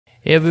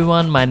Hey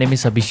everyone, my name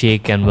is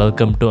Abhishek and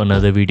welcome to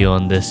another video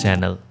on this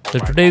channel. So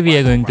today we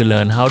are going to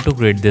learn how to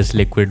create this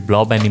liquid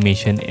blob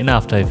animation in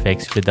After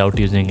Effects without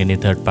using any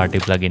third-party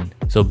plugin.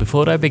 So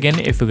before I begin,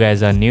 if you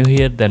guys are new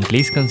here, then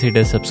please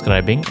consider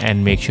subscribing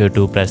and make sure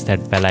to press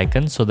that bell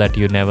icon so that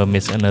you never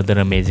miss another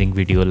amazing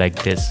video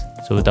like this.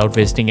 So without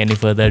wasting any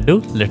further ado,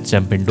 let's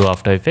jump into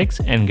After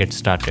Effects and get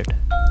started.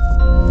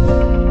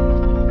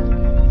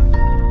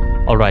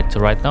 Alright, so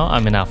right now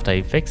I'm in After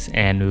Effects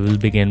and we will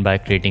begin by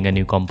creating a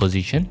new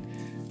composition.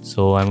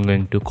 So I'm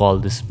going to call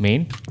this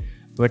main.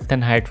 Width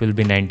and height will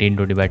be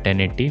 1920 by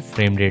 1080,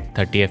 frame rate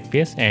 30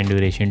 fps and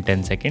duration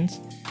 10 seconds.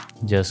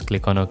 Just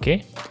click on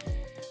OK.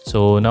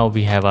 So now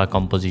we have our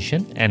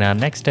composition and our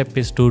next step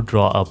is to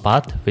draw a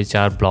path which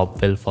our blob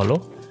will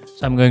follow.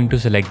 So I'm going to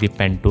select the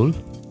pen tool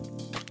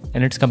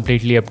and it's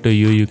completely up to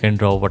you. You can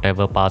draw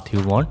whatever path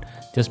you want.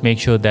 Just make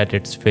sure that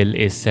its fill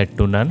is set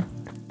to none,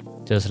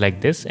 just like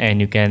this,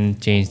 and you can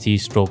change the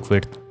stroke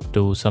width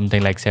to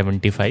something like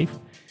 75.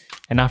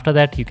 And after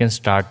that you can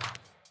start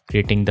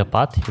creating the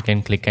path. You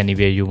can click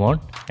anywhere you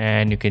want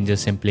and you can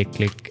just simply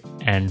click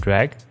and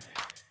drag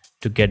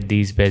to get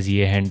these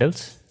Bezier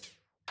handles.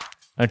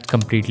 It's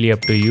completely up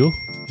to you.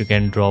 You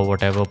can draw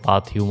whatever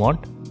path you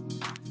want.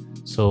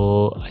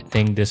 So I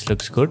think this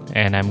looks good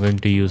and I'm going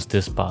to use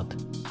this path.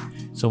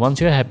 So once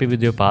you're happy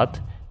with your path,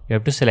 you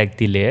have to select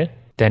the layer.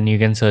 Then you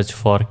can search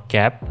for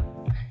cap.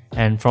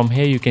 And from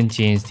here you can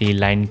change the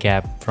line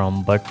cap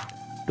from butt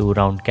to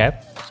round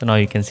cap. So now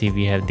you can see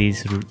we have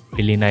these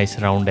really nice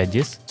round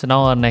edges. So now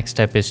our next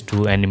step is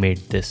to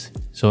animate this.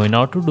 So in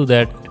order to do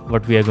that,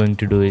 what we are going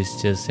to do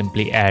is just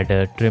simply add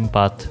a trim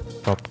path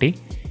property.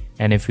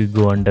 And if we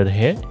go under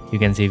here, you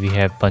can see we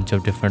have a bunch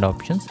of different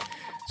options.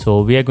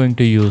 So we are going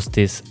to use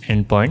this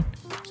endpoint.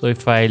 So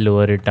if I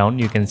lower it down,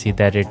 you can see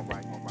that it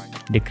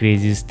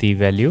decreases the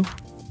value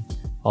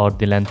or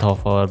the length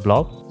of our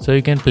blob. So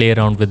you can play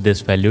around with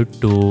this value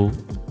to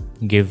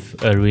give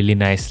a really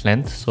nice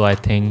length. So I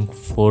think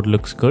 4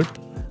 looks good,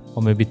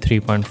 or maybe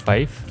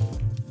 3.5.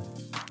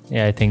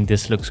 Yeah, I think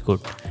this looks good.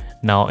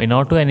 Now in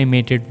order to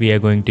animate it, we are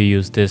going to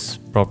use this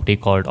property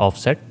called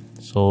offset.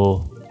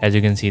 So as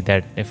you can see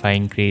that if I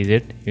increase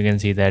it, you can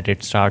see that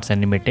it starts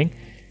animating.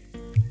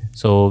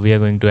 So we are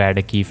going to add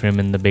a keyframe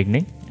in the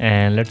beginning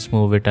and let's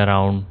move it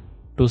around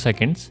 2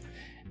 seconds.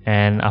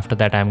 And after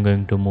that I'm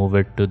going to move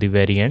it to the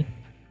very end,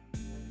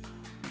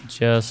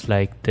 just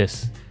like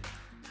this.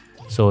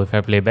 So if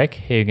I play back,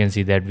 here you can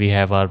see that we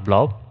have our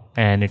blob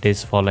and it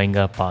is following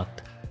a path.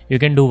 You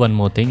can do one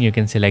more thing. You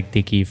can select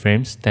the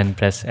keyframes, then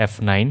press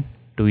F9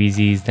 to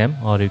easy ease them,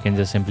 or you can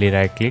just simply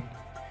right click,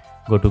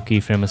 go to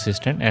keyframe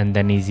assistant and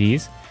then easy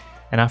ease.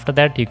 And after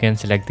that you can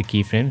select the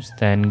keyframes,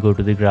 then go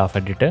to the graph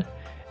editor.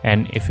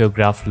 And if your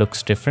graph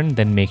looks different,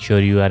 then make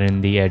sure you are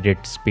in the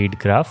edit speed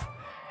graph.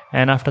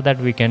 And after that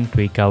we can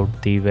tweak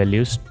out the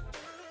values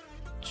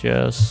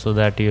just so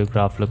that your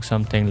graph looks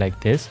something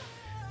like this.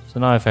 So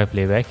now if I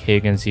play back, here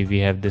you can see we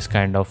have this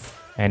kind of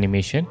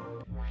animation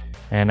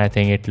and I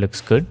think it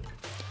looks good.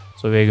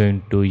 So we're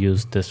going to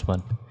use this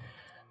one.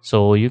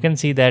 So you can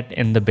see that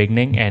in the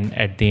beginning and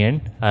at the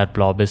end our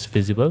blob is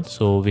visible.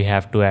 So we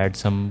have to add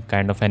some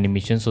kind of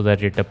animation so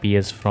that it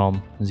appears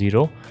from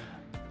 0.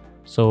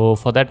 So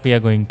for that we are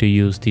going to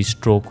use the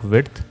stroke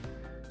width.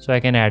 So I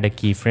can add a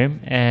keyframe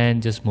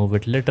and just move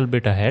it a little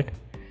bit ahead.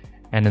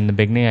 And in the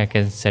beginning I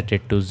can set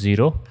it to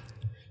 0.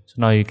 So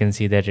now you can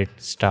see that it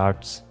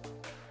starts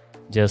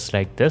just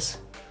like this.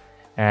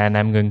 And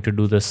I'm going to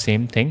do the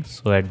same thing.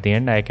 So at the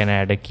end I can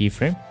add a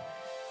keyframe.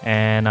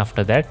 And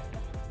after that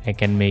I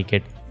can make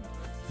it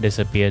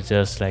disappear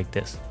just like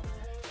this.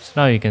 So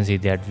now you can see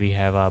that we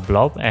have our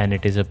blob and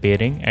it is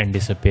appearing and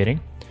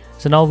disappearing.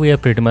 So now we are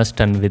pretty much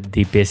done with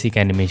the basic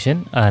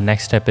animation.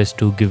 Next step is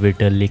to give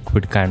it a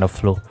liquid kind of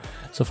flow.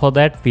 So for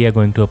that we are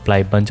going to apply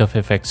a bunch of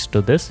effects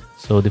to this.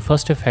 So the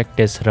first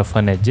effect is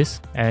roughen edges,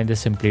 and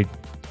just simply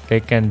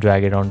click and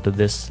drag it onto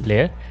this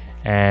layer,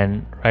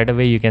 and right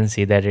away you can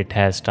see that it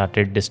has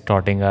started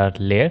distorting our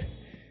layer.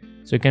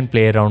 So you can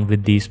play around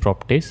with these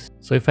properties.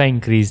 So if I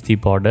increase the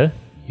border,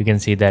 you can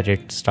see that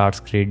it starts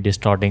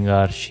distorting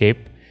our shape.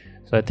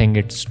 So I think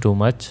it's too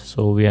much,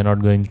 so we are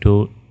not going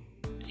to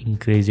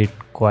increase it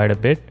quite a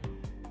bit.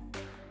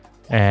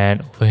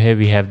 And over here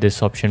we have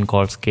this option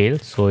called scale.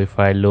 So if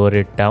I lower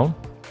it down,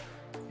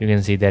 you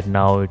can see that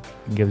now it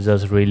gives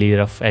us really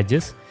rough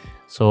edges.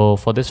 So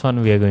for this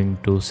one we are going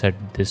to set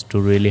this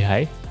to really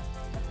high.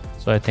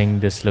 So I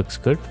think this looks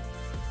good.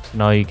 So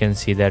now you can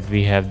see that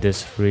we have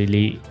this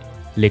really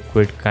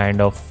liquid kind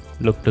of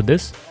look to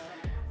this.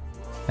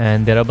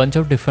 And there are a bunch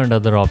of different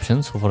other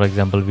options. So for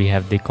example we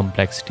have the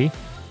complexity.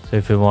 So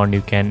if you want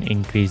you can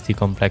increase the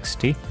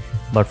complexity,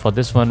 but for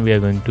this one we are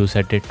going to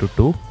set it to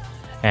 2.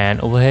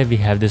 And over here we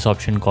have this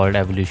option called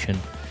evolution.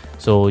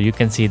 So you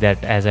can see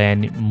that as I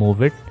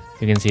move it,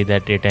 you can see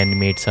that it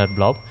animates our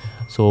blob.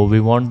 So we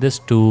want this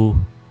to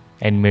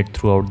animate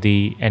throughout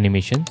the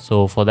animation.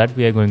 So for that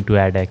we are going to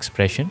add an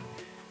expression.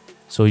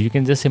 So you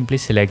can just simply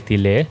select the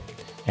layer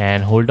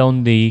and hold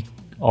down the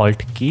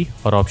Alt key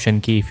or Option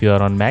key if you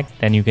are on Mac.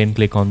 Then you can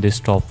click on this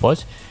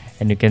stopwatch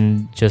and you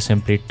can just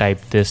simply type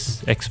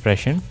this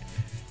expression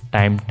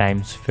time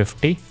times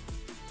 50.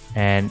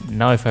 And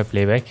now if I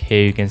play back,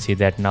 here you can see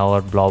that now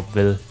our blob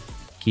will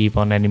keep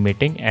on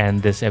animating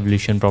and this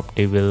evolution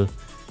property will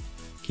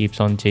keeps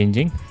on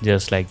changing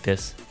just like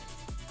this.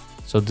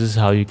 So this is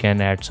how you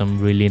can add some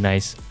really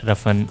nice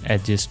roughen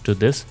edges to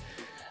this.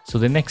 So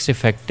the next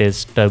effect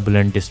is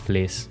Turbulent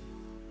Displays.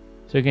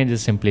 So you can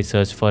just simply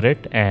search for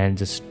it and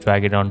just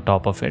drag it on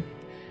top of it,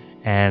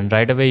 and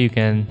right away you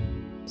can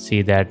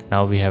see that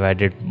now we have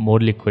added more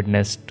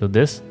liquidness to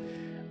this,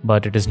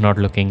 but it is not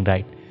looking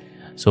right.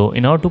 So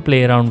in order to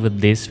play around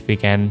with this, we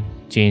can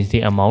change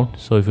the amount.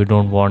 So if you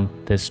don't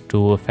want this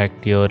to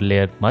affect your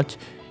layer much,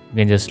 you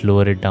can just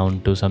lower it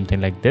down to something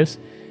like this,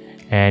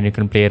 and you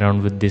can play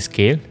around with the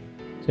scale.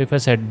 So if I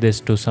set this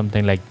to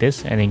something like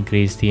this and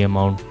increase the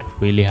amount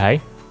really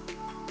high,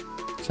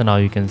 so now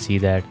you can see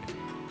that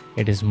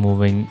it is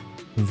moving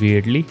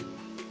weirdly.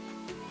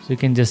 So you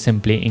can just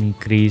simply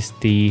increase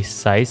the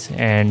size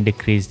and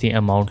decrease the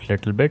amount a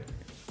little bit.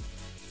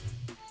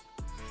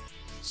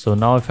 So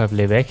now if I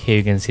play back, here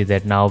you can see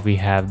that now we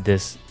have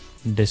this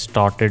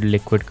distorted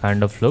liquid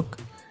kind of look,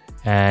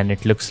 and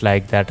it looks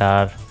like that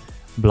our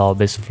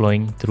blob is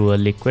flowing through a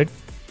liquid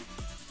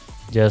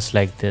just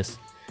like this.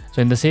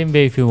 So in the same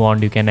way, if you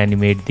want, you can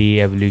animate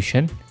the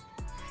evolution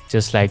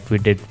just like we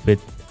did with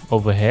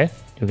over here.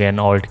 You can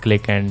alt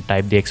click and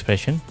type the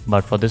expression,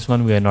 but for this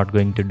one we are not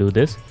going to do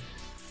this.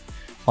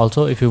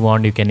 Also, if you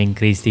want, you can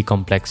increase the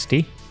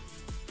complexity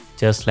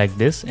just like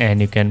this, and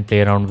you can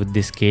play around with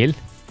the scale.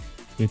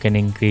 You can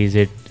increase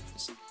it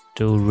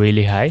to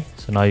really high.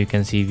 So now you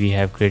can see we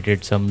have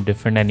created some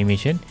different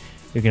animation.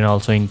 You can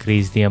also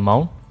increase the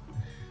amount.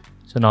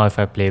 So now if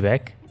I play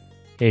back,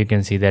 here you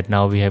can see that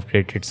now we have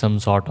created some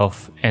sort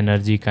of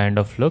energy kind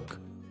of look.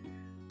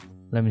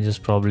 Let me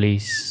just probably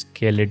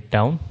scale it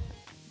down.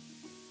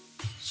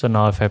 So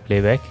now if I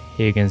play back,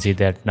 here you can see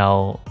that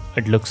now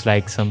it looks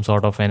like some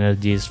sort of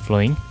energy is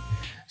flowing.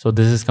 So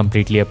this is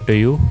completely up to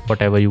you,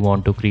 whatever you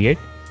want to create.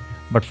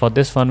 But for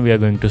this one, we are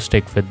going to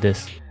stick with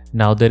this.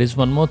 Now there is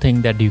one more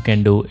thing that you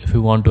can do if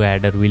you want to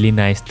add a really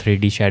nice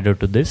 3D shadow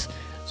to this.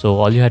 So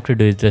all you have to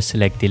do is just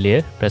select the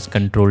layer, press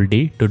Ctrl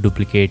D to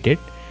duplicate it.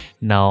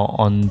 Now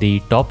on the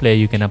top layer,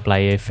 you can apply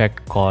an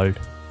effect called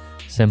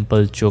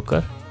Simple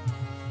Choker.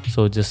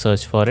 So just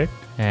search for it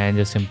and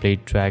just simply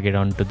drag it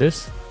onto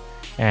this.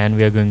 And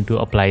we are going to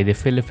apply the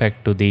fill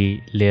effect to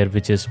the layer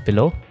which is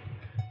below.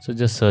 So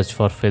just search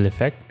for fill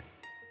effect,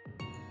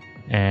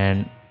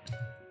 and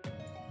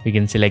we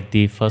can select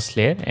the first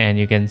layer, and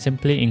you can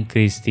simply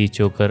increase the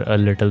choker a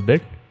little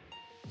bit.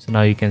 So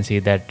now you can see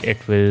that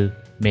it will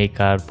make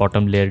our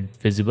bottom layer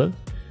visible.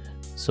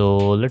 So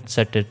let's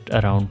set it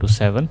around to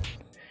 7,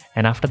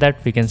 and after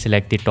that we can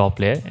select the top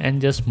layer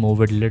and just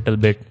move it a little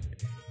bit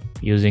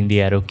using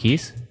the arrow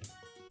keys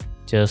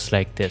just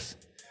like this.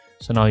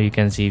 So now you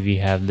can see we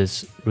have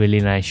this really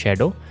nice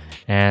shadow,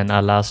 and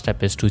our last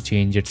step is to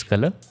change its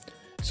color.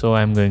 So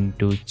I'm going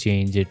to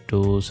change it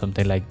to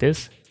something like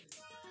this,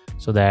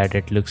 so that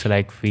it looks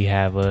like we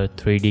have a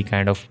 3D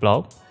kind of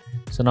blob.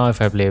 So now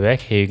if I play back,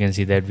 here you can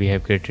see that we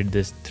have created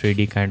this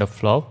 3D kind of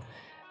blob.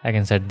 I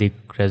can set the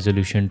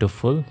resolution to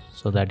full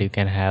so that you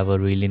can have a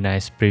really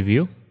nice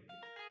preview.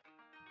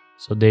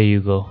 So there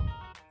you go.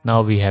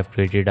 Now we have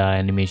created our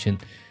animation.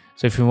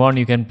 So if you want,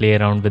 you can play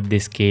around with the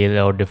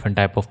scale or different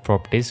type of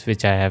properties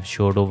which I have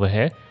showed over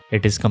here.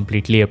 It is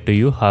completely up to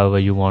you however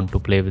you want to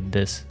play with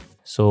this.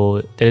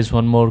 So there is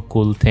one more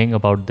cool thing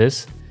about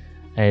this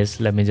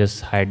is, let me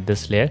just hide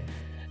this layer.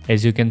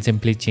 As you can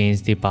simply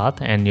change the path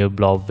and your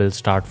blob will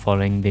start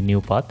following the new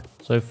path.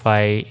 So if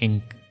I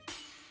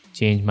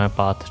change my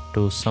path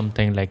to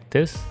something like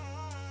this,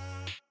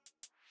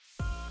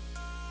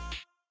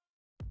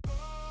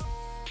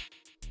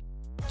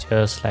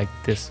 just like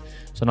this.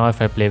 So now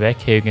if I play back,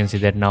 here you can see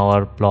that now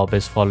our blob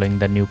is following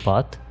the new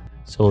path.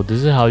 So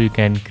this is how you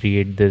can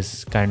create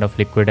this kind of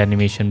liquid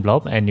animation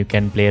blob, and you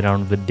can play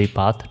around with the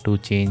path to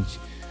change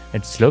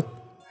its look.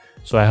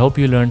 So I hope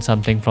you learned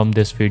something from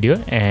this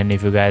video, and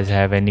if you guys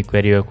have any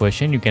query or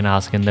question, you can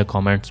ask in the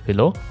comments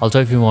below. Also,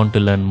 if you want to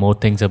learn more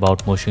things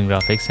about motion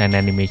graphics and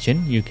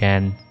animation, you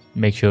can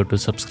make sure to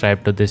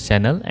subscribe to this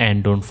channel,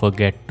 and don't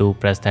forget to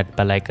press that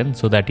bell icon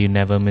so that you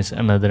never miss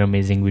another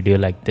amazing video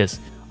like this.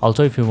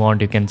 Also, if you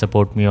want, you can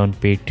support me on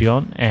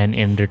Patreon, and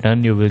in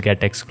return you will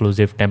get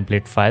exclusive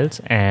template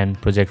files and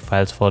project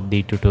files for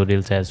the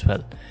tutorials as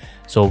well.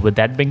 So with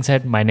that being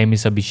said, my name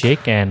is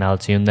Abhishek, and I'll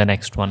see you in the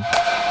next one.